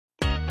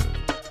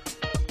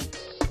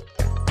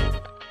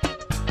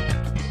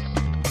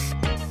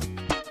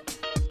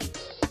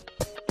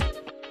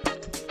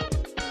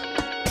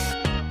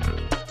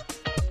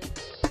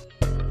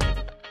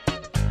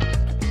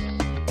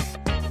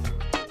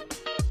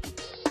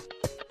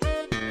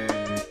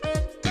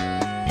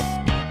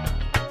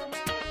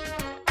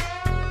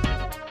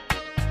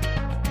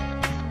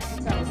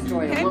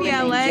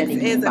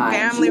KBLX is a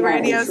family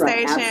radio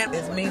station.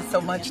 It means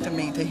so much to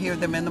me to hear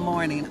them in the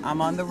morning.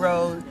 I'm on the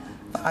road,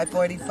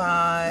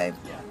 5:45,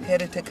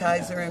 headed to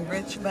Kaiser and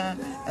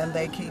Richmond, and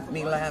they keep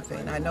me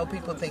laughing. I know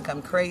people think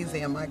I'm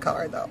crazy in my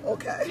car, though.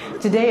 Okay.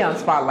 Today on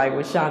Spotlight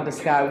with Shonda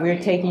Scott, we're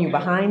taking you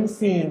behind the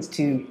scenes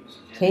to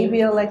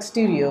KBLX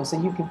Studios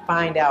so you can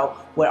find out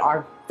what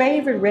our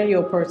favorite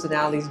radio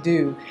personalities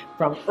do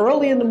from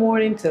early in the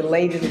morning to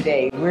late in the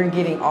day. We're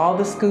getting all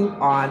the scoop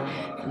on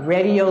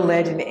radio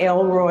legend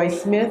Elroy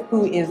Smith,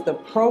 who is the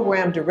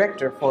program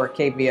director for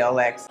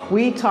KBLX.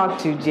 We talked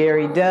to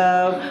Jerry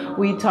Dove,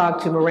 we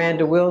talked to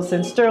Miranda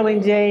Wilson,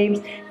 Sterling James,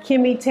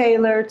 Kimmy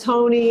Taylor,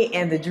 Tony,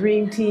 and the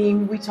Dream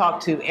Team. We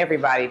talked to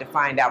everybody to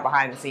find out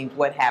behind the scenes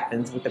what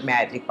happens with the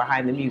magic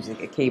behind the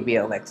music at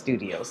KBLX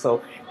Studios.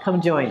 So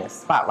come join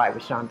us. Spotlight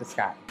with Shonda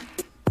Scott.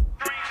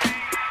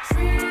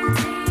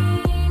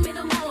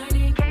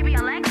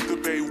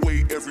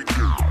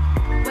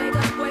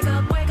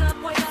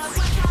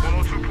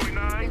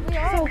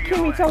 So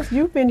Kimmy, tell us,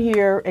 you've been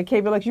here at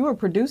KBLX, you were a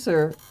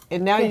producer,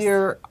 and now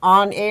you're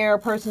on-air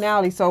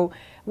personality. So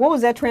what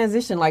was that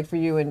transition like for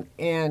you,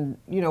 and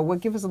you know,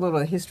 give us a little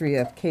history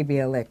of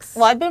KBLX?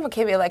 Well, I've been with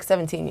KBLX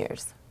 17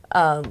 years.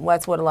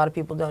 That's what a lot of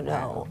people don't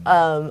know.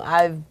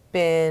 I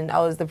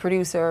was the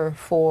producer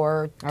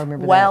for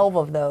 12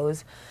 of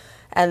those,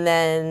 and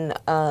then,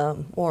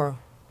 or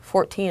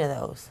 14 of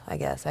those, I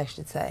guess I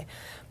should say.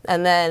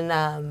 And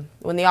then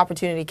when the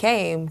opportunity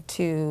came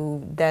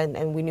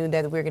and we knew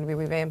that we were going to be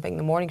revamping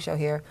the morning show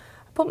here,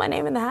 I put my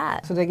name in the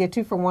hat. So they get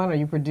 2 for 1? Are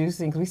you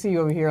producing? Because we see you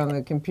over here on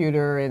the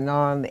computer and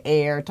on the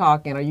air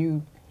talking. Are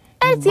you?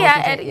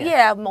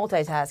 Yeah,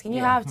 multitasking.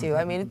 You have to.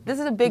 I mean, this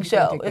is a big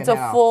show. It's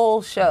a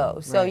full show.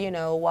 So, you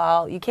know,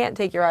 while you can't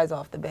take your eyes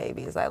off the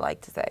baby, as I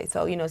like to say.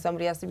 So, you know,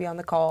 somebody has to be on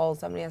the call.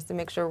 Somebody has to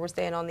make sure we're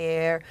staying on the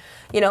air.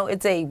 You know,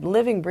 it's a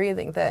living,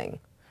 breathing thing.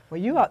 Well,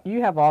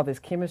 you have all this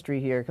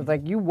chemistry here, because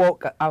like you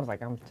woke up, I was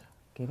like, I'm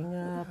getting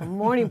up, I'm a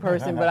morning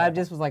person, but I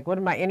just was like, what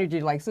is my energy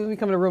like? As soon as we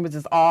come in the room, it's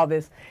just all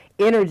this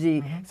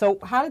energy. So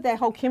how did that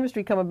whole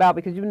chemistry come about?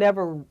 Because you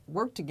never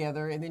worked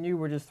together, and then you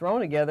were just thrown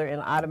together,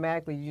 and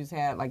automatically you just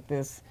had like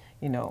this,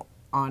 you know,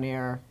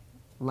 on-air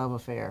love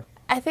affair.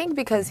 I think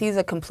because he's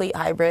a complete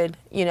hybrid.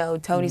 You know,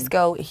 Tony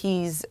Sco,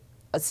 he's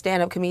a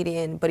stand-up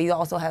comedian, but he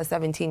also has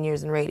 17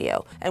 years in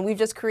radio. And we've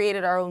just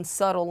created our own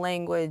subtle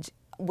language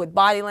with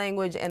body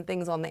language and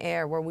things on the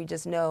air where we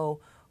just know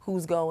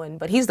who's going,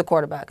 but he's the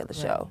quarterback of the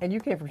show. And you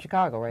came from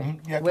Chicago, right?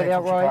 Yeah, I came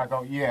from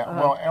Chicago. Yeah,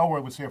 well,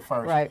 Elroy was here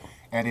first,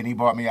 and then he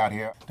brought me out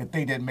here. The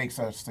thing that makes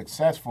us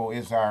successful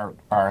is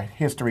our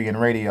history in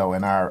radio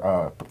and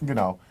our, you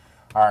know,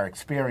 our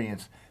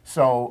experience.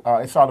 So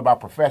it's all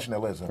about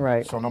professionalism.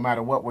 Right. So no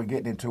matter what we're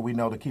getting into, we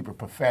know to keep it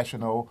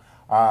professional.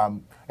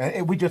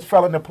 And we just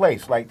fell into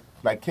place like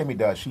Kimmy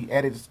does. She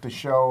edits the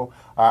show.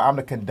 I'm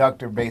the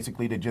conductor,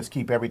 basically, to just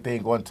keep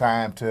everything on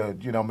time to,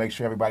 you know, make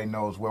sure everybody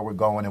knows where we're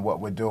going and what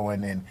we're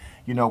doing. And,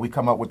 you know, we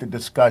come up with the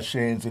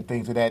discussions and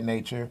things of that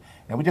nature.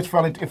 And we just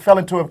fell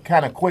into it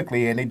kind of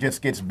quickly, and it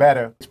just gets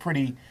better. It's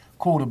pretty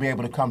cool to be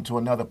able to come to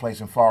another place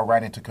and fall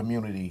right into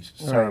community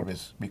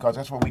service, because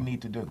that's what we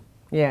need to do.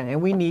 Yeah,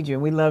 and we need you,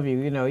 and we love you.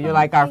 You know, you're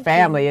like our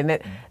family. And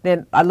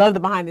then I love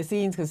the behind the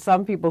scenes, because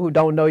some people who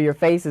don't know your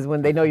faces,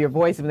 when they know your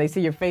voice, when they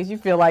see your face, you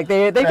feel like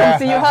they can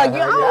see you hug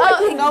you.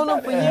 Oh, I've known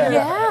them for years.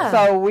 Yeah.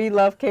 So we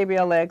love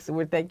KBLX, and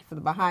we thank you for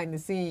the behind the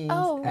scenes.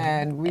 Oh.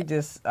 And we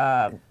just,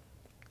 I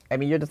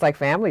mean, you're just like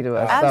family to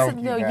us.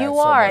 Absolutely, so. You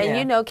are. And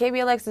you know,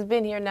 KBLX has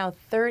been here now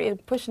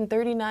pushing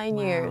 39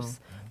 years.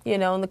 You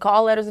know, and the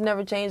call letters have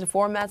never changed, the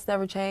formats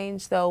never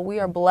changed, so we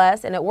are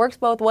blessed, and it works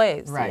both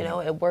ways. Right. You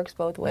know, it works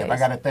both ways. I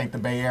got to thank the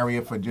Bay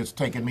Area for just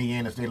taking me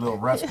in as their little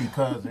rusty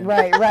cousin.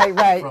 Right.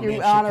 From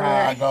in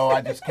Chicago,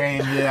 I just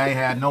came here, I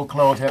had no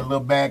clothes, had a little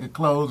bag of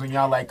clothes, and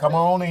y'all like, come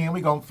on in,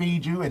 we're going to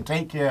feed you and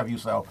take care of you.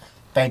 So,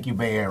 thank you,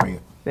 Bay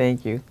Area.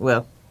 Thank you.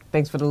 Well,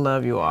 thanks for the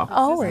love, you all.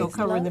 Always. We'll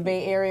cover the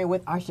Bay Area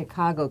with our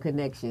Chicago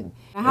connection.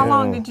 Now, how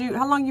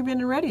long you been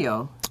in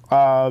radio?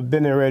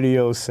 Been in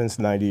radio since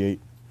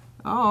 '98.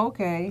 Oh,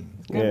 okay.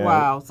 Good.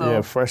 Wow. So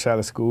yeah, fresh out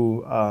of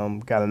school,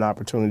 got an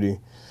opportunity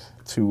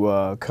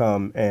to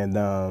come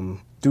and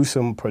do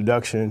some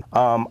production.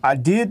 I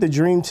did the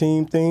Dream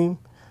Team theme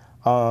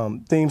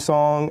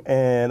song,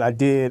 and I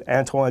did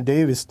Antoine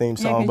Davis theme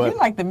song. Yeah, but you're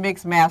like the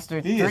mix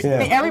master.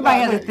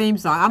 Everybody has a theme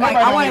song. I'm like,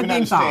 I want a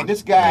theme song.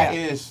 This guy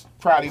is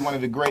probably one of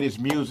the greatest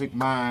music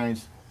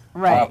minds,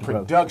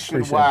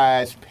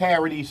 production-wise,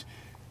 parodies,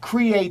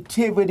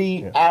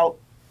 creativity out.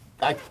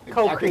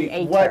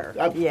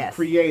 Co-creator.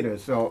 Creator.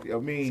 So, I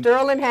mean.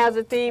 Sterling has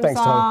a theme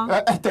song.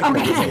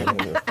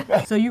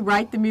 So you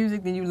write the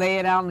music, then you lay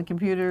it out on the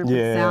computer, put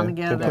the sound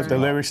together. Put the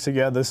lyrics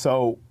together.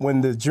 So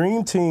when the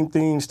Dream Team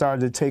theme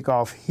started to take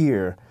off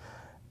here,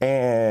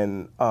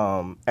 and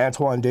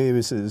Antoine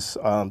Davis's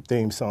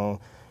theme song,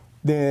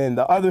 then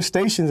the other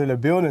stations in the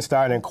building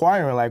started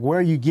inquiring, like, where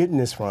are you getting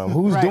this from?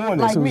 Who's doing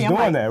this? Who's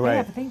doing that?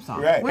 Right. Theme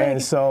song. Right.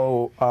 And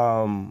so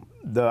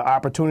the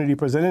opportunity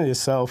presented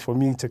itself for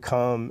me to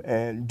come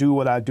and do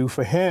what I do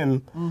for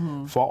him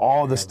for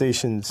all the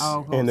stations in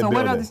the building. So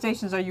what other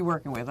stations are you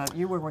working with?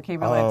 You work with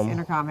KBLX,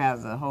 Intercom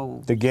has a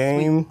whole The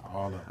Game,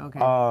 okay.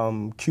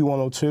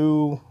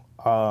 Q102,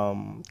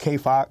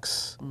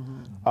 K-Fox,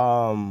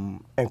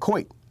 and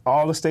Coit.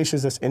 All the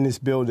stations that's in this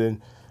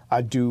building,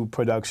 I do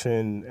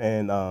production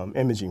and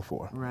imaging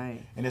for.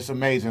 Right. And it's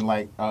amazing,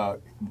 like the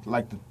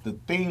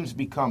themes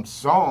become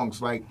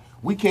songs. Like,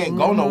 we can't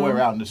go nowhere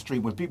out in the street.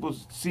 When people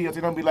see us, they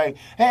don't be like,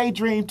 hey,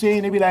 Dream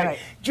Team. They be like,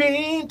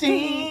 Dream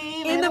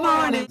Team in the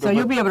morning. So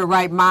you'll be able to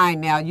write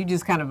mine now. You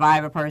just kind of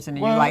vibe a person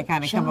and you like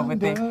kind of come up with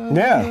things.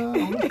 Yeah.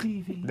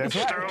 That's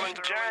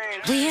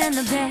right. We in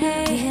the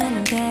bay,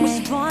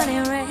 was born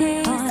and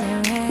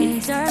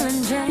raised,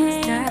 Sterling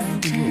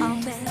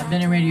James. I've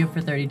been in radio for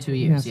 32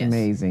 years. That's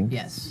amazing.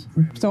 Yes.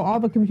 So all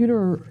the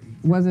computer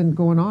wasn't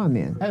going on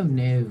then? Oh,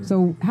 no.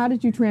 So how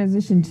did you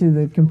transition to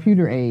the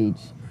computer age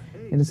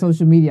and the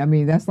social media? I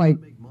mean, that's like,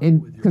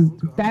 because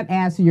that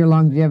adds to your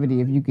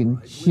longevity if you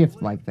can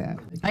shift like that.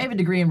 I have a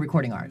degree in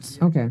recording arts.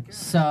 Okay.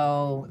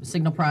 So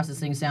signal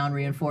processing, sound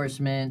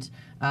reinforcement,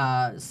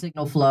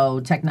 signal flow,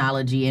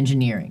 technology,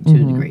 engineering to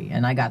a degree.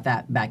 And I got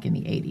that back in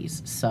the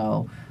 80s.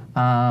 So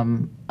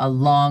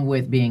along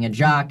with being a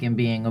jock and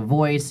being a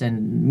voice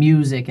and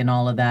music and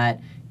all of that,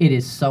 it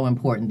is so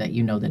important that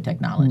you know the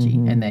technology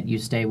and that you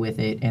stay with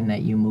it and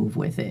that you move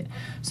with it.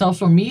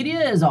 Social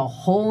media is a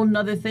whole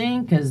nother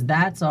thing, because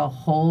that's a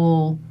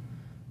whole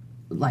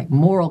like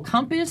moral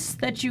compass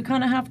that you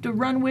kind of have to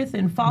run with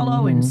and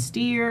follow and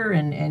steer,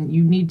 and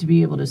you need to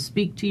be able to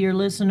speak to your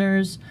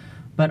listeners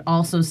but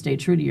also stay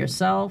true to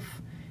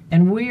yourself.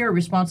 And we are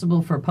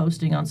responsible for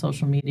posting on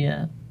social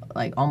media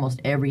like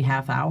almost every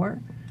half hour.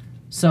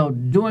 So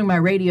doing my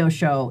radio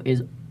show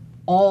is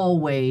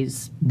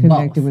always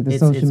connected with the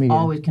social media. It's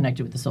always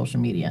connected with the social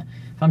media.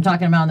 If I'm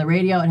talking about on the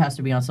radio, it has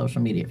to be on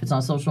social media. If it's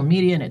on social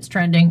media and it's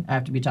trending, I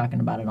have to be talking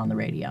about it on the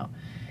radio.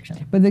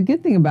 But the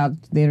good thing about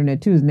the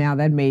internet too is now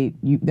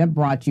that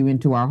brought you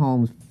into our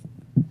homes,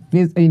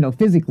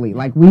 physically.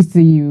 Like we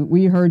see you,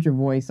 we heard your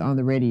voice on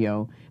the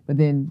radio, but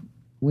then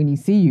when you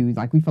see you,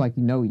 like we feel like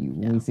you know you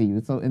when we see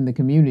you. So in the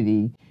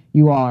community,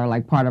 you all are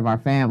like part of our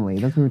family.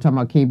 That's what we were talking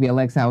about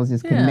KBLX. How it's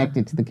just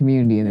connected to the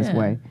community in this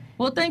way.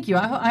 Well, thank you.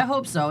 I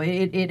hope so.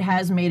 It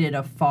has made it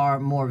a far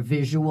more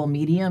visual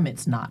medium.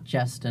 It's not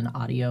just an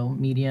audio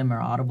medium or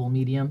audible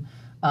medium.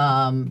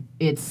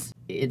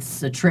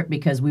 It's a trip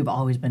because we've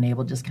always been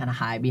able to just kind of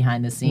hide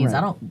behind the scenes. Right.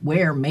 I don't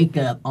wear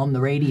makeup on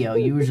the radio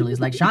usually. It's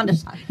like Shonda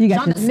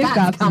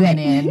Scott's coming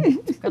in.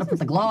 Got to put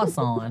the gloss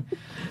on.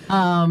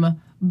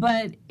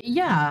 But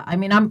yeah, I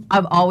mean,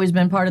 I've always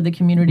been part of the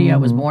community. I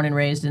was born and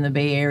raised in the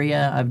Bay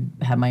Area. I've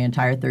had my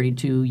entire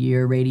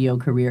 32-year radio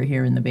career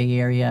here in the Bay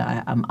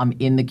Area. I'm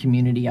in the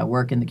community. I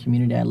work in the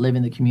community. I live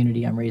in the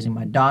community. I'm raising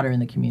my daughter in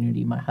the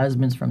community. My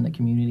husband's from the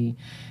community.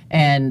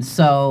 And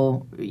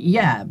so,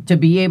 yeah, to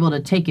be able to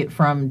take it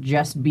from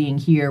just being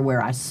here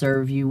where I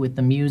serve you with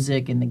the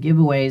music and the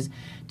giveaways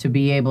to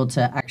be able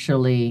to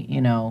actually,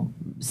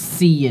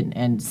 see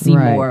and see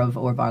more of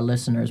our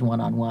listeners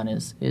one-on-one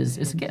is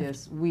a gift.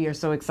 Yes, we are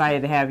so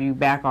excited to have you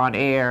back on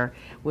air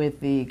with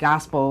the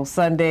Gospel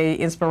Sunday,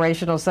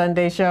 Inspirational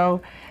Sunday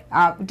show.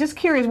 Just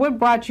curious, what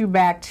brought you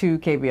back to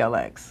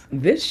KBLX?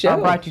 This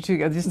show. Brought you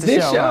to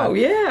this show.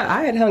 Yeah,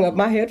 I had hung up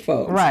my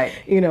headphones. Right.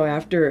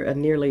 After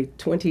nearly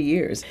 20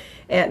 years.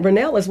 And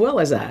Renelle, as well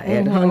as I,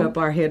 had hung up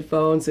our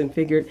headphones and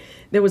figured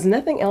there was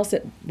nothing else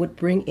that would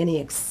bring any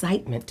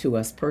excitement to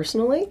us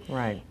personally.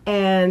 Right.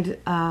 And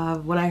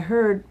when I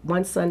heard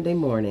one Sunday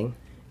morning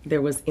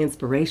there was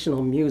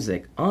inspirational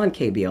music on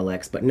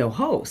KBLX, but no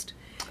host.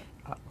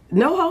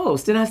 No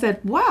host. And I said,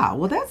 wow,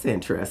 well, that's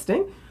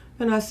interesting.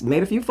 And I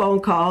made a few phone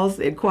calls,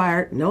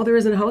 inquired. No, there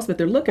isn't a host, but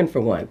they're looking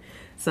for one.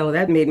 So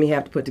that made me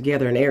have to put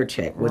together an air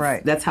check.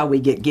 That's how we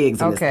get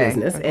gigs in this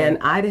business. And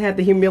I had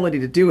the humility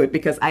to do it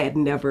because I had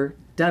never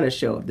done a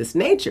show of this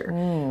nature.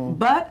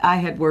 But I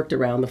had worked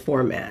around the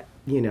format,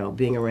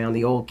 being around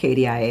the old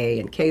KDIA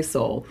and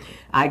K-Soul.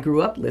 I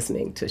grew up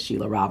listening to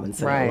Sheila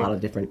Robinson and a lot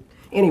of different...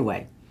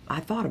 Anyway, I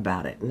thought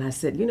about it, and I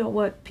said, you know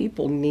what?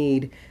 People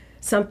need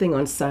something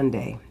on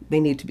Sunday. They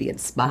need to be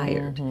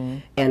inspired.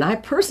 And I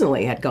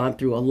personally had gone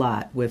through a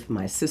lot with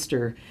my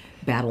sister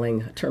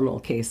battling a terminal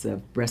case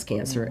of breast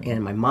cancer,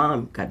 and my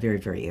mom got very,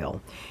 very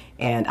ill.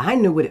 And I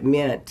knew what it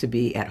meant to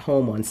be at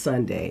home on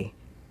Sunday,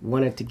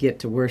 wanted to get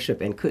to worship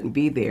and couldn't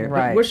be there,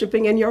 but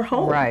worshiping in your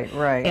home.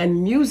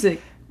 And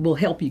music will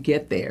help you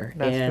get there.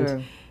 That's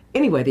true.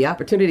 Anyway, the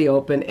opportunity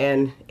opened,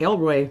 and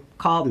Elroy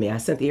called me. I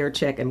sent the air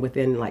check, and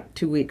within like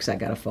 2 weeks, I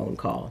got a phone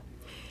call.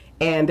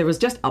 And there was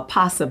just a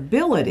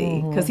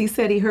possibility, because he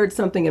said he heard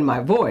something in my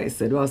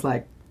voice. And I was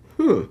like,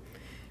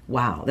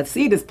 wow, the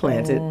seed is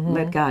planted.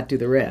 Let God do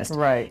the rest.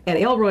 Right. And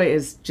Elroy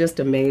is just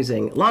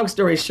amazing. Long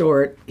story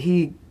short,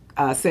 he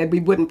said we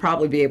wouldn't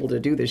probably be able to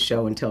do this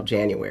show until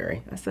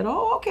January. I said,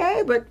 oh,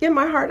 okay. But in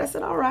my heart, I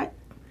said, all right.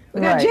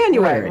 We got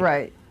January.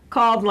 Right.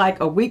 Called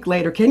like a week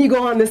later, can you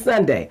go on this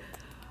Sunday?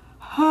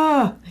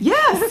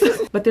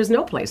 Yes. But there's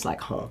no place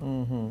like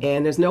home.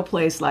 And there's no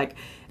place like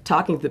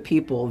talking to the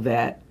people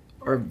that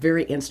are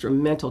very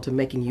instrumental to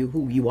making you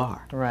who you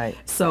are. Right.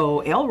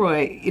 So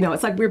Elroy, you know,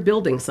 it's like we're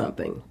building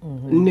something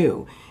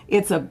new.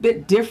 It's a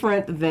bit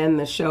different than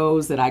the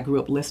shows that I grew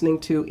up listening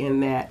to in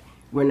that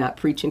we're not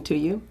preaching to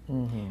you.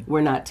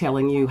 We're not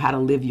telling you how to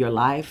live your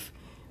life.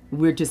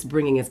 We're just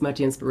bringing as much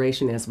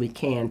inspiration as we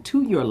can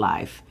to your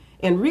life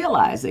and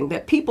realizing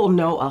that people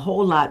know a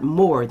whole lot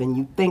more than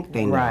you think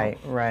they know.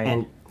 Right.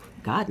 And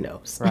God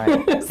knows.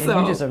 Right. So,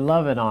 and you just are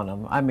loving on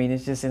them. I mean,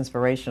 it's just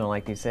inspirational,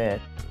 like you said.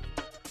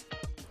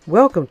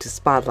 Welcome to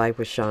Spotlight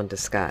with Shonda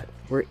Scott,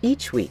 where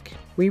each week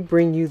we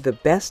bring you the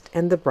best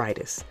and the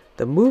brightest,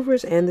 the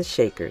movers and the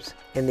shakers,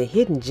 and the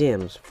hidden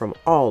gems from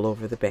all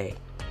over the Bay.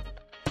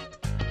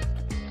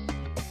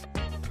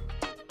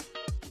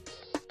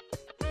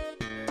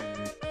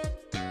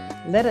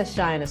 Let us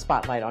shine a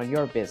spotlight on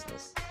your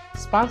business.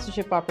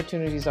 Sponsorship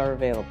opportunities are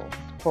available.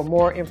 For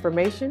more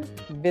information,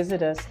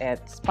 visit us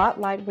at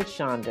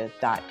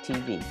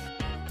spotlightwithshonda.tv.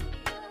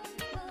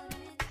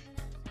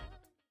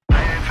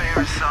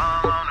 Favorite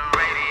song on the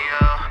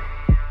radio.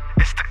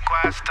 It's the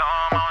Quiet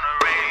Storm on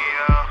the radio.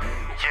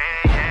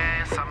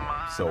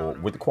 So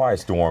with the Quiet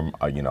Storm,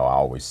 you know, I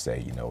always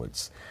say, you know,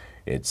 it's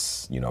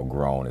you know,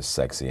 grown, it's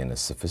sexy, and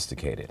it's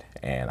sophisticated.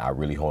 And I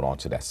really hold on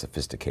to that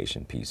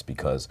sophistication piece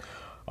because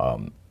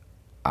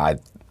I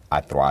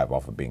thrive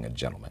off of being a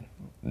gentleman,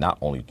 not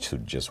only to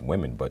just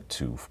women, but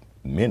to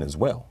men as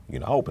well. You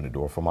know, I open the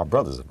door for my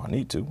brothers if I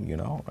need to, you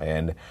know.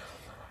 And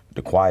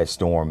the Quiet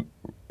Storm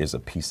is a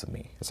piece of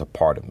me. It's a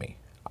part of me.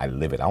 I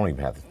live it. I don't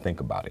even have to think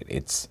about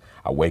it.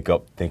 I wake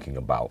up thinking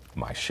about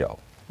my show.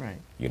 Right.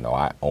 You know,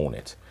 I own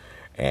it.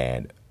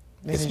 And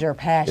this is your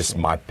passion. It's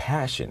my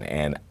passion,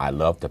 and I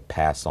love to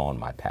pass on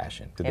my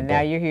passion. And now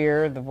you're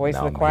here, the voice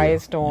of the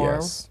Quiet Storm.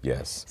 Yes,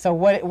 yes. So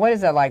what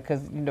is that like?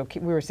 Because you know,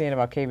 we were saying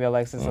about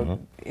KBLX,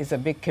 it's a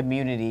big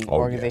community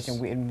organization,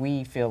 yes. And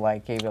we feel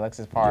like KBLX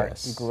is part.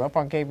 Yes. We grew up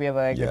on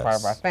KBLX, you're part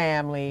of our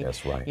family.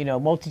 That's right. You know,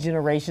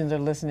 multi-generations are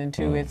listening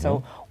to it.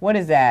 So what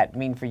does that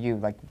mean for you,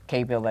 like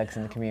KBLX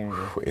in the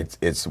community?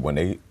 It's when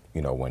they,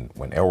 you know,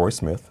 when Elroy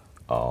Smith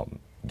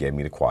gave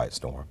me the Quiet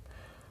Storm,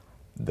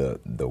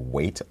 the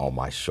weight on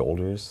my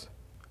shoulders,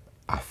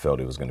 I felt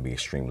it was going to be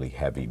extremely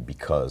heavy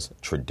because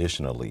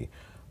traditionally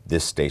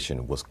this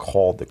station was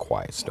called the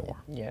Quiet Storm.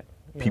 Yeah,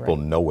 people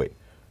right. know it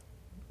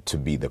to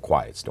be the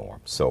Quiet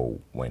Storm.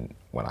 So when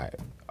I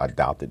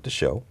adopted the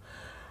show,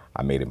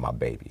 I made it my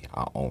baby.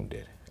 I owned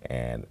it.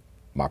 And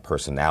my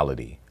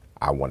personality,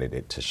 I wanted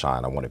it to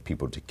shine. I wanted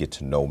people to get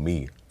to know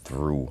me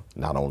through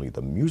not only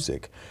the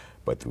music,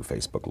 but through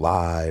Facebook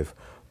Live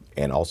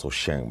and also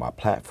sharing my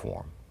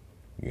platform,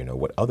 you know,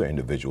 with other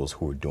individuals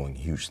who are doing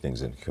huge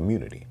things in the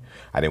community.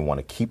 I didn't want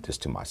to keep this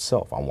to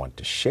myself. I wanted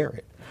to share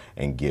it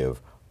and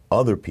give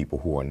other people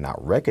who are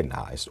not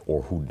recognized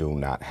or who do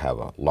not have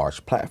a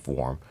large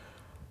platform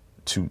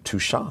to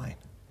shine,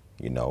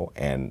 you know,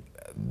 and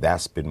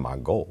that's been my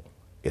goal,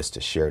 is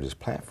to share this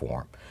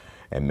platform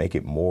and make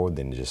it more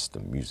than just the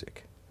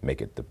music.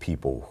 Make it the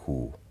people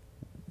who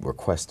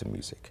request the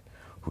music,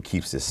 who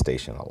keeps this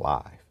station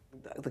alive.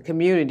 The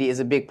community is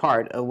a big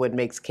part of what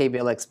makes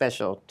KBLX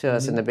special to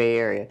us in the Bay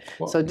Area.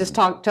 Well, so just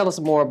tell us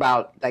more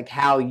about like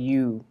how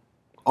you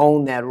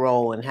own that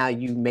role and how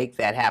you make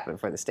that happen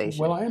for the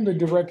station. Well, I am the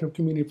director of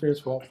community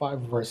affairs for all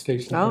 5 of our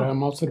stations, but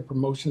I'm also the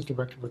promotions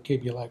director for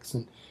KBLX.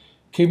 And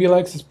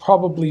KBLX is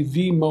probably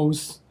the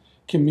most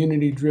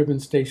community-driven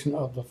station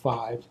of the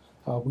 5.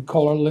 We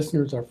call our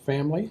listeners our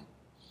family.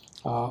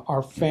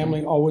 Our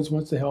family always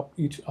wants to help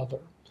each other.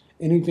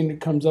 Anything that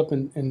comes up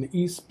in the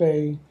East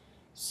Bay,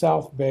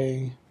 South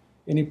Bay,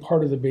 any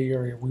part of the Bay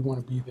Area, we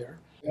want to be there.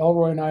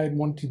 Elroy and I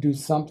wanted to do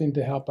something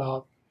to help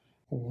out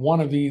one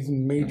of these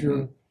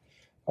major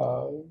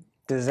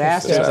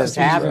disasters that's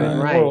happening,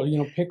 right? World, you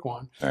know, pick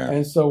one. Yeah.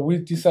 And so we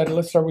decided,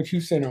 let's start with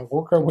Houston and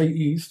work our way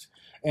east.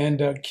 And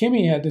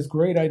Kimmy had this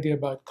great idea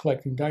about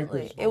collecting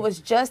diapers. It was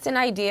just an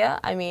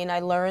idea. I mean, I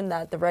learned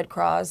that the Red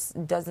Cross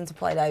doesn't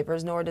supply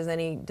diapers, nor does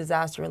any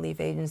disaster relief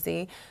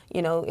agency.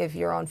 You know, if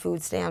you're on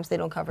food stamps, they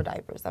don't cover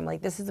diapers. I'm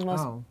like, this is the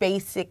most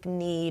basic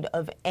need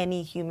of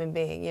any human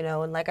being, you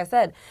know. And like I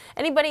said,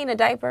 anybody in a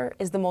diaper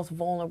is the most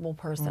vulnerable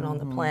person on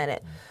the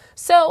planet.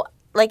 So,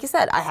 like you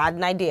said, I had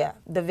an idea.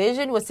 The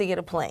vision was to get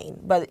a plane,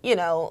 but, you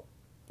know,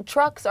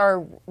 trucks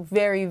are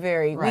very,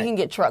 very, we can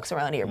get trucks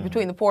around here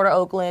between the Port of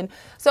Oakland.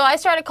 So I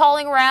started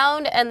calling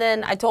around, and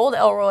then I told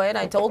Elroy, and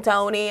I told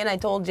Tony, and I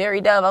told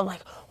Jerry Dove, I'm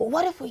like, well,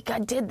 what if we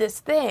did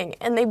this thing?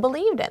 And they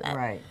believed in it.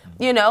 Right.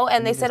 You know,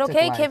 and they said,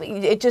 okay, Kim,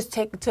 it just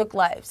took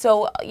life.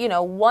 So, you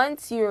know,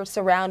 once you're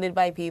surrounded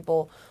by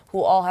people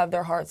who all have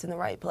their hearts in the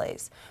right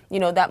place,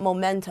 you know, that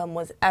momentum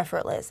was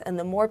effortless. And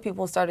the more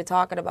people started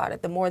talking about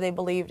it, the more they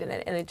believed in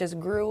it. And it just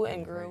grew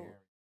and grew.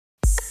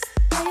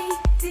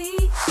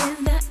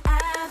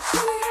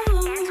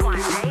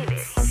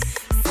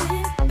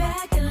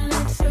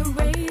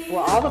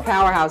 Well, all the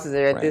powerhouses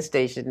are at this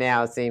station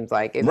now, it seems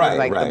like. It's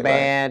like the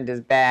band is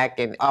back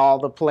and all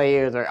the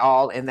players are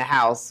all in the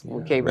house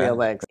with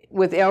KBLX.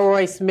 With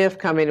Elroy Smith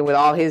coming in with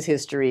all his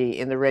history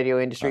in the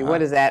radio industry,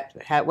 what is that?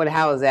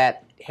 How has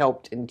that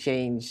helped and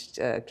changed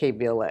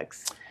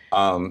KBLX?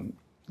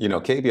 You know,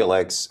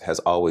 KBLX has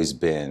always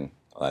been,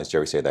 as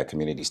Jerry said, that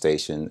community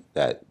station,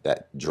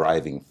 that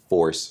driving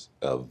force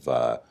of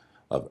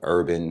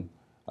urban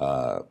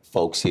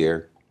folks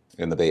here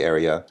in the Bay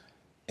Area.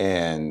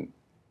 And,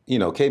 you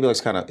know,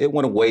 KBLX it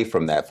went away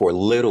from that for a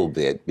little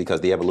bit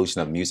because the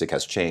evolution of music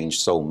has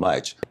changed so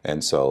much.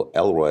 And so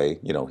Elroy,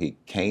 you know, he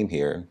came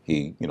here,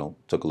 he, you know,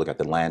 took a look at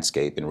the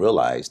landscape and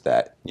realized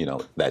that, you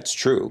know, that's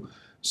true.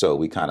 So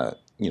we kind of,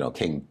 you know,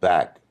 came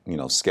back, you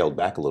know, scaled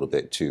back a little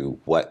bit to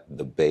what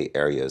the Bay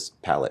Area's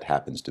palette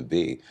happens to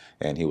be.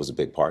 And he was a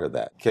big part of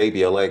that.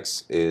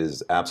 KBLX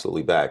is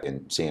absolutely back,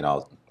 and seeing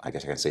all, I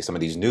guess I can say, some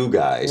of these new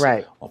guys,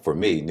 right. For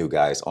me, new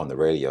guys on the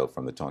radio,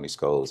 from the Tony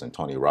Scolds and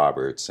Tony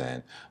Roberts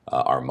and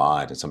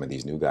Armand, and some of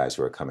these new guys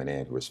who are coming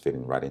in, who are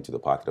fitting right into the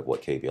pocket of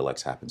what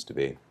KBLX happens to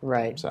be.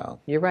 Right. So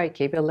you're right.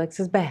 KBLX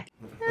is back.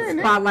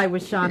 Spotlight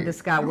with Shonda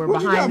Scott. We're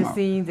behind the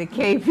scenes at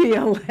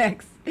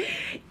KBLX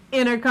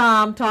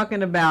Intercom,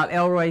 talking about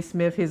Elroy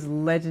Smith, his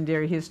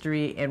legendary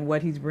history, and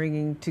what he's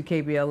bringing to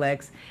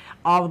KBLX.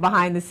 All the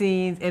behind the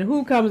scenes. And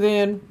who comes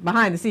in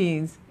behind the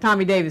scenes?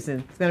 Tommy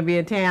Davidson is going to be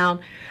in town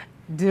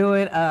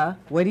doing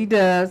what he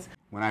does.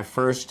 When I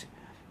first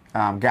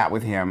got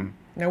with him.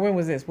 Now, when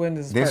was this? When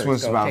does this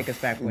was about take us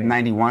back when?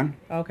 91.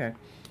 Okay.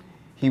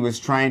 He was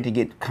trying to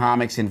get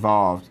comics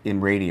involved in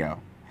radio.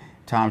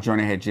 Tom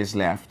Joyner had just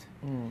left,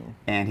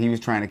 and he was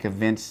trying to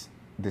convince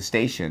the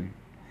station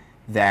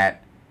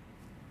that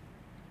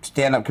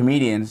stand-up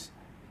comedians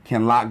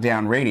can lock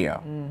down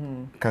radio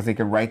because they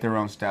can write their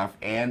own stuff,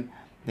 and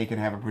they can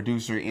have a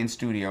producer in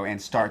studio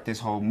and start this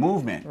whole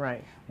movement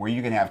where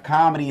you can have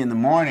comedy in the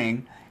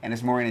morning and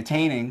it's more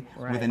entertaining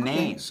with a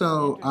name.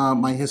 So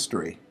my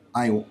history.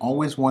 I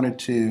always wanted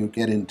to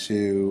get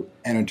into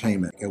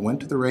entertainment. I went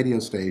to the radio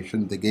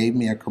station. They gave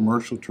me a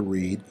commercial to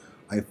read.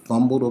 I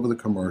fumbled over the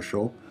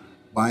commercial.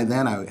 By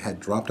then I had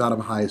dropped out of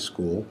high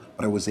school,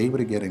 but I was able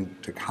to get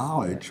into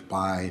college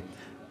by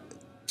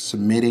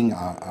submitting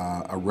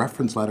a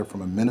reference letter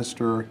from a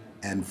minister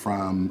and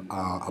from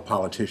a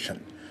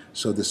politician.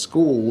 So the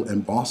school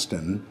in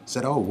Boston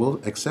said, oh, we'll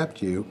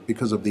accept you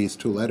because of these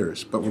 2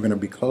 letters, but we're going to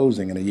be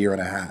closing in a year and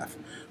a half.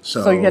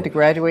 So you had to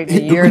graduate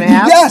in a year and a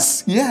half?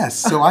 Yes, yes.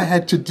 So I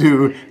had to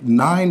do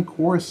 9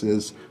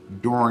 courses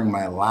during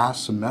my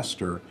last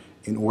semester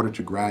in order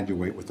to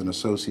graduate with an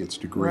associate's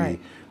degree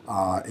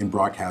in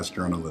broadcast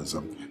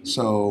journalism.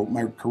 So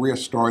my career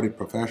started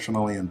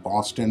professionally in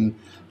Boston.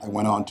 I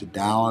went on to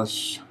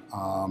Dallas,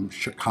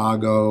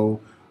 Chicago,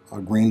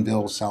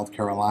 Greenville, South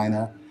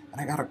Carolina. And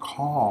I got a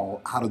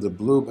call out of the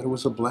blue, but it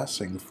was a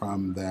blessing,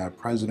 from the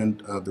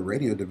president of the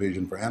radio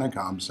division for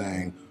Intercom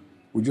saying,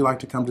 would you like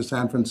to come to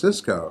San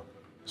Francisco?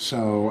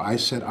 So I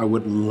said I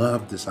would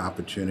love this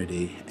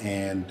opportunity.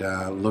 And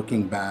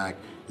looking back,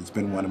 it's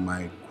been one of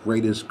my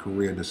greatest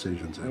career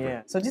decisions ever.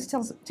 Yeah. So just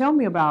tell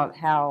me about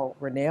how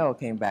Renelle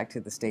came back to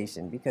the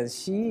station, because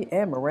she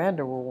and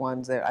Miranda were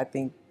ones that I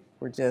think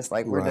were just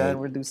like, we're done,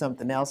 we'll do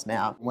something else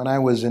now. When I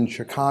was in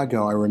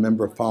Chicago, I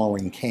remember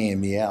following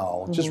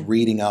KMEL, just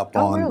reading up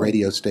on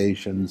radio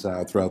stations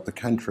throughout the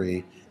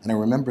country. And I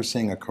remember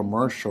seeing a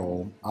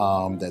commercial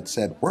that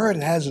said, word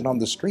has it on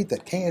the street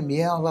that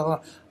KMEL, blah, blah.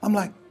 I'm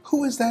like,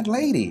 who is that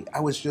lady? I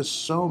was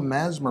just so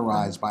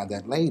mesmerized by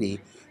that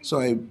lady.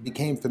 So I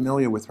became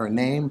familiar with her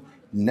name,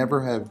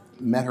 never have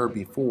met her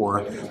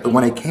before. But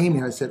when I came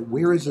here, I said,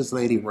 where is this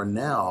lady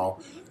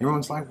Renelle?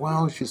 Everyone's like,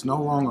 well, she's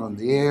no longer on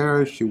the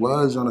air. She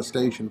was on a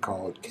station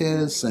called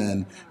KISS,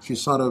 and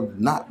she's sort of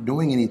not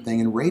doing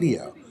anything in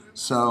radio.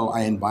 So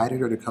I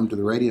invited her to come to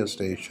the radio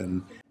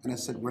station, and I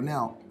said,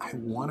 Renelle, I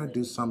want to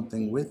do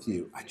something with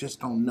you. I just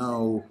don't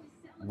know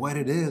what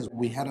it is.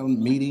 We had a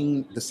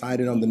meeting,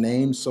 decided on the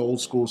name Soul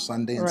School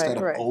Sunday instead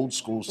of Old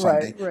School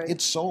Sunday.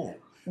 It's soul.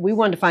 We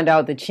wanted to find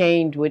out the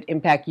change would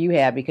impact you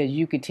had, because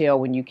you could tell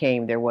when you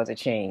came there was a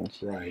change.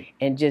 Right.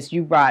 And just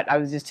I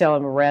was just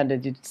telling Miranda,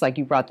 it's like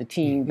you brought the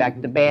team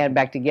back, the band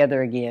back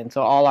together again.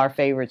 So all our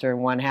favorites are in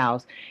one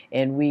house,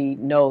 and we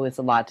know it's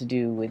a lot to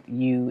do with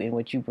you and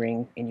what you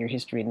bring in your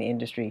history in the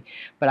industry.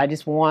 But I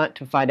just want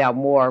to find out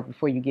more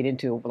before you get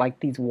into like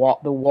these the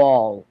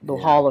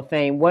Hall of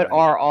Fame. What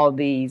are all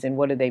these, and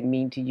what do they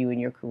mean to you in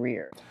your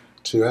career?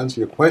 To answer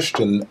your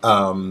question,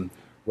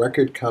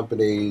 record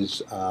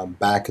companies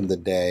back in the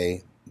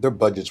day, their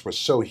budgets were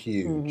so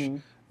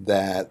huge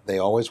that they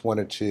always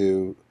wanted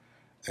to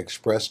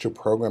express to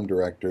program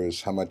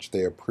directors how much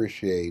they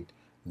appreciate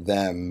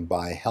them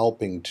by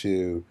helping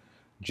to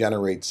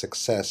generate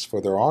success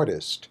for their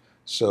artist.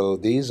 So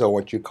these are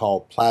what you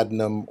call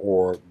platinum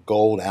or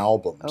gold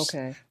albums.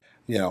 Okay.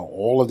 You know,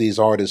 all of these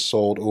artists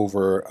sold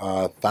over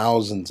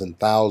thousands and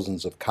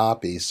thousands of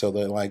copies. So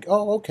they're like,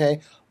 oh,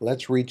 okay,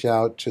 let's reach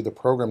out to the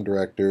program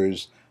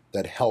directors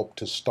that help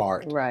to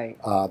start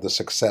the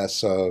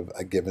success of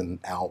a given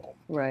album.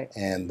 Right.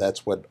 And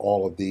that's what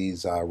all of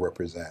these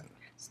represent.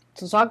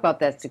 to talk about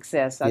that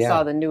success. I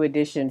saw the New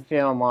Edition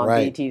film on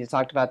BT that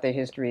talked about their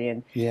history,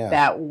 and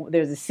that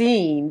there's a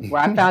scene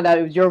where I found out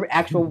it was your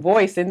actual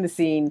voice in the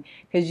scene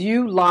because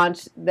you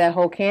launched that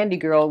whole Candy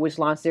Girl, which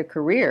launched their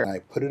career. I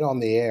put it on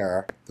the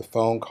air. The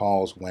phone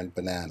calls went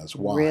bananas.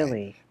 Why?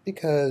 Really?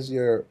 Because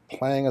you're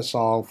playing a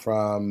song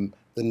from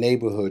the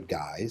Neighborhood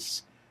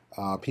Guys.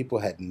 People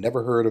had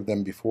never heard of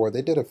them before.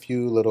 They did a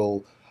few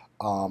little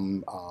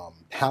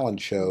talent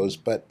shows,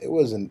 but it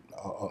wasn't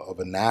of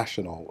a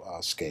national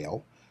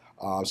scale.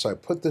 So I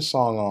put this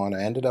song on.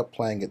 I ended up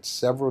playing it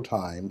several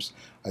times.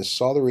 I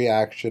saw the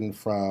reaction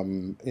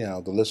from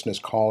the listeners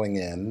calling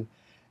in,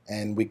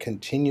 and we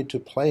continued to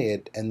play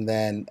it. And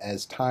then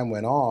as time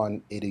went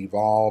on, it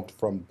evolved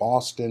from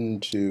Boston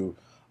to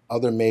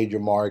other major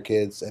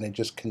markets, and it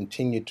just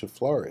continued to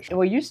flourish.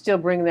 Well, you still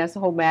bring that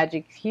whole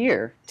magic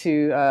here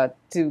to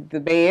the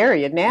Bay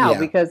Area now,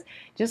 because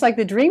just like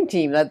the Dream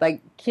Team,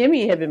 like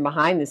Kimmy had been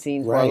behind the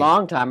scenes for a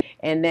long time,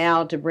 and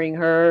now to bring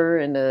her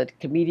and a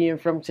comedian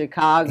from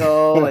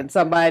Chicago and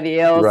somebody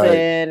else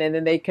in, and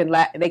then they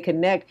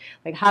connect.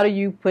 Like, how do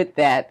you put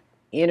that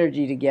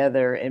energy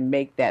together and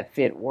make that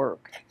fit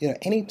work?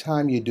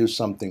 Anytime you do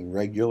something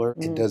regular,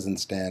 it doesn't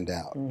stand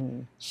out.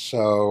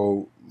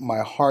 So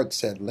my heart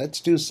said, let's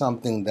do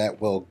something that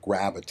will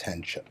grab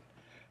attention.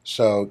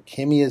 So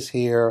Kimmy is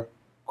here,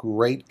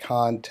 great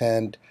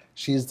content.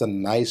 She's the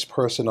nice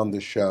person on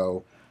the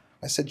show.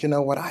 I said, you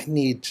know what? I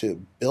need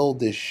to build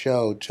this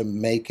show to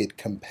make it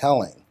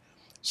compelling.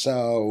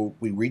 So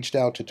we reached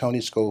out to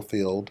Tony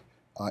Schofield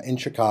in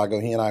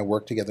Chicago. He and I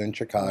worked together in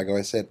Chicago.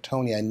 I said,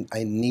 Tony,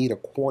 I need a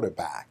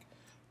quarterback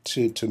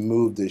to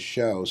move this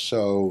show.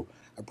 So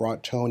I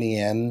brought Tony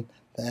in.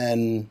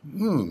 Then,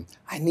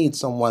 I need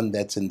someone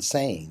that's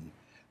insane.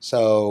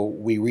 So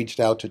we reached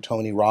out to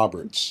Tony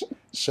Roberts.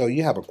 So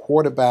you have a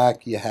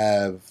quarterback, you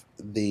have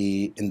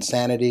the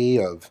insanity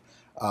of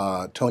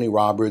Tony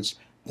Roberts,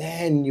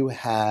 then you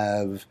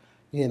have,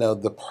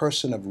 the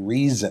person of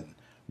reason,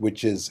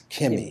 which is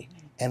Kimmy.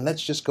 And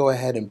let's just go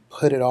ahead and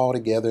put it all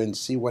together and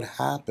see what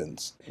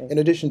happens. In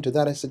addition to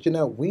that, I said,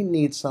 we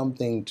need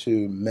something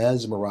to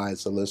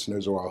mesmerize the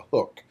listeners or a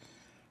hook.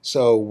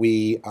 So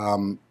we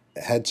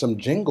had some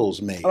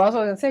jingles made. Oh, I was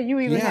going to say, you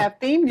even have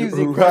theme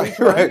music.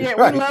 Right. We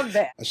love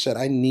that. I said,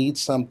 I need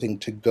something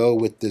to go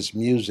with this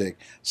music,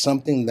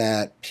 something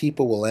that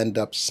people will end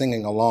up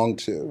singing along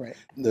to.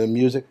 The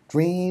music,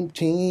 Dream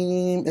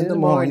Team in the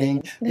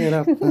morning, get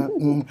up,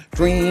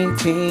 Dream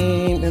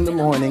Team in the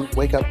morning,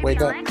 wake up,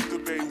 wake up.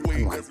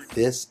 I'm like,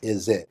 this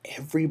is it.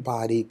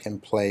 Everybody can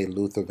play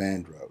Luther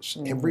Vandross.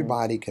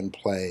 Everybody can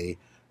play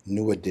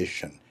New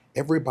Edition.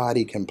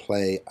 Everybody can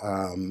play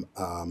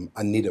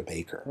Anita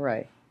Baker.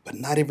 Right. But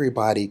not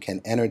everybody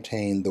can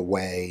entertain the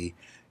way,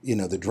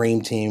 the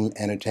Dream Team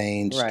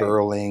entertained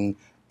Sterling,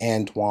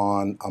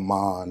 Antoine,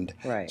 Amand.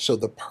 Right. So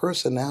the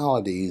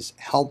personalities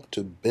help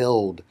to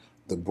build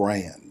the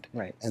brand.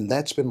 Right. And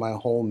that's been my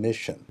whole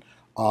mission.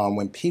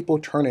 When people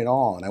turn it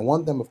on, I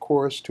want them, of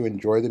course, to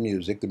enjoy the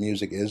music. The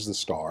music is the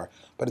star.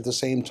 But at the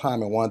same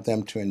time, I want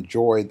them to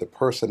enjoy the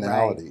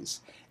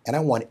personalities. And I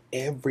want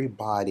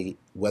everybody,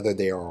 whether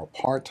they are a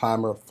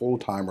part-timer,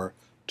 full-timer,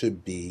 to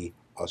be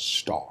a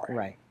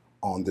star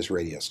on this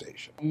radio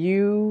station.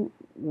 You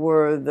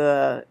were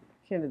the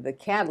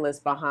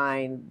catalyst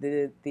behind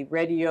the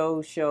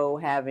radio show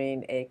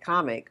having a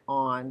comic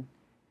on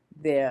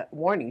their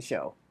morning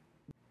show.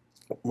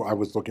 I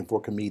was looking for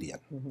a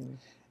comedian.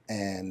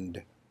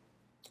 And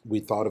we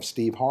thought of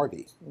Steve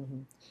Harvey.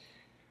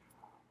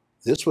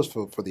 This was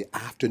for the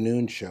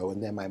afternoon show,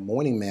 and then my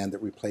morning man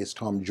that replaced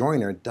Tom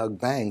Joyner, Doug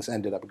Banks,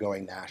 ended up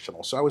going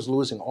national. So I was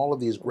losing all of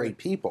these great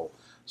people.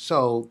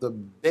 So the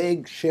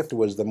big shift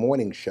was the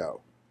morning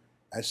show.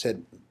 I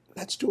said,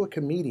 let's do a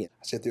comedian.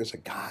 I said, there's a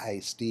guy,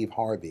 Steve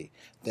Harvey,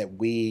 that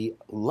we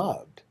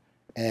loved.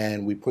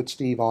 And we put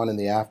Steve on in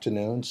the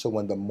afternoon. So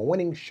when the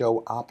morning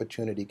show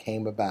opportunity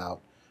came about,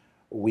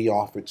 we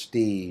offered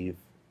Steve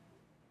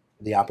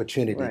the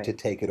opportunity to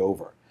take it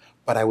over.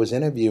 But I was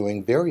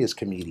interviewing various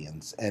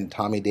comedians, and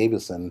Tommy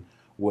Davidson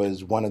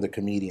was one of the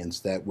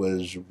comedians that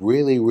was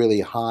really, really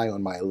high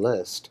on my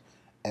list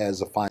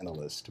as a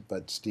finalist.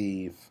 But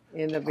Steve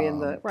ended up being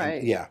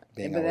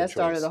being but that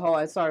started a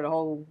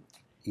whole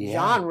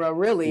genre,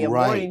 really, a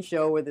morning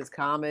show with this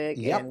comic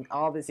and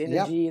all this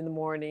energy in the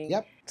morning.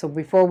 So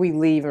before we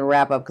leave and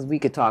wrap up, because we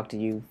could talk to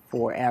you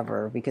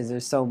forever because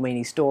there's so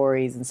many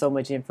stories and so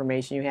much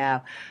information you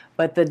have,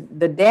 but the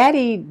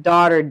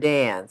daddy-daughter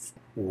dance.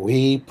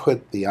 We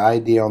put the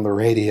idea on the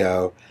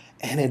radio,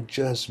 and it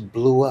just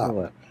blew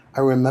up. I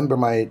remember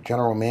my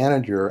general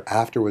manager,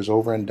 after it was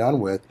over and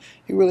done with,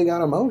 he really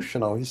got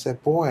emotional. He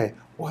said, boy,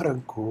 what a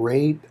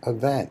great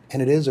event.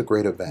 And it is a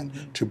great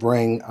event to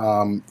bring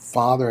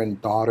father and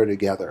daughter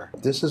together.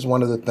 This is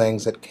one of the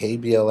things that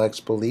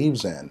KBLX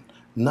believes in,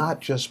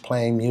 not just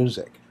playing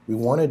music. We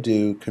want to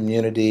do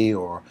community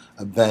or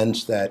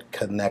events that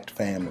connect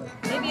family.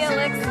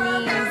 KBLX means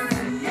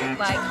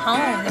like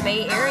home, the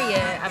Bay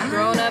Area. I've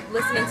grown up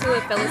listening to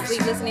it, fell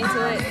asleep listening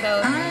to it,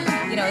 so,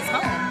 it's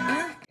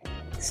home.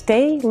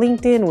 Stay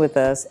linked in with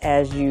us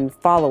as you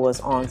follow us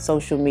on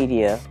social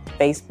media,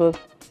 Facebook,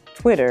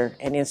 Twitter,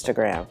 and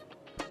Instagram.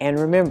 And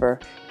remember,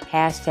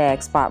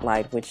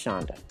 #Spotlight with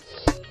Shonda.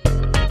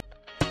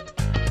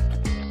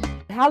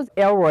 How does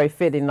Elroy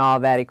fit in all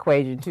that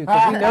equation too?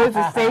 Because he knows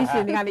the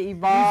station kind of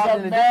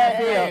evolved in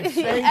a different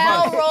field.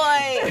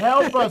 Elroy!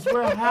 Help us,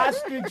 we're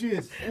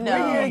hostages. No.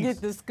 We're here to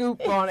get the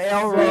scoop on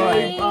Elroy.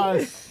 Save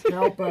us,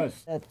 help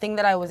us. The thing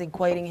that I was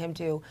equating him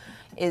to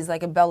is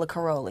like a Bella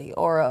Caroli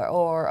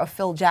or a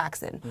Phil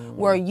Jackson,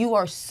 where you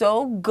are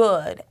so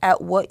good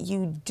at what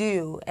you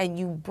do and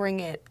you bring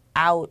it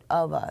out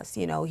of us.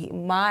 You know,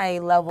 my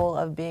level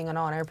of being an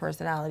on-air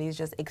personality is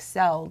just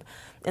excelled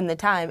in the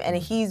time, and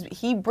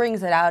he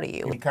brings it out of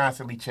you. He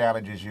constantly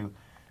challenges you.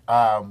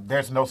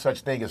 There's no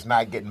such thing as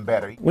not getting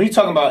better. When you're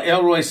talking about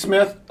Elroy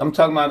Smith, I'm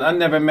talking about, I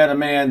never met a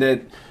man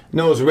that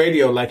knows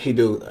radio like he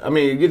do. I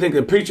mean, you think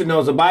the preacher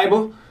knows the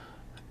Bible?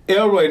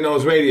 Elroy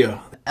knows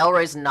radio.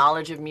 Elroy's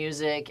knowledge of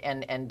music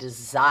and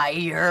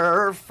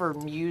desire for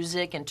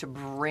music and to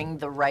bring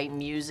the right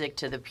music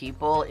to the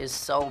people is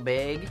so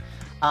big.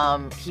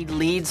 He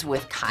leads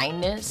with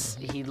kindness.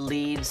 He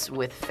leads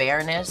with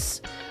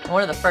fairness. And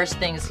one of the first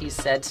things he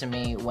said to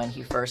me when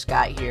he first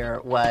got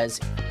here was,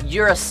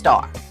 "You're a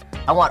star.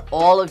 I want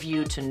all of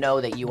you to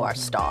know that you are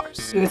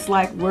stars." It's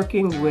like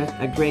working with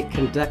a great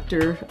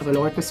conductor of an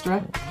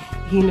orchestra.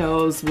 He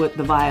knows what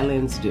the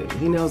violins do.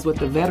 He knows what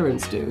the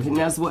veterans do. He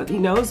knows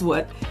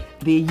what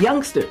the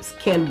youngsters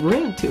can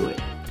bring to it.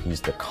 He's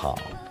the calm,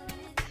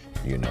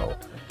 you know.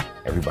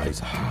 Everybody's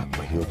hot,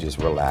 but he'll just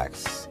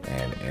relax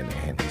and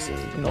he says,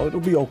 you know, it'll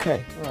be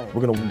okay. Right.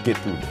 We're gonna get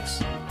through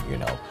this, you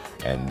know.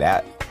 And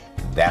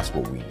that's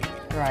what we need,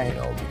 right? You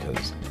know,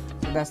 because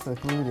that's the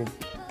glue that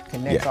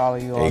connects all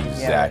of you all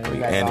exactly.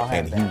 together.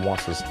 And he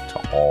wants us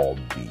to all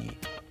be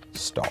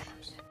stars.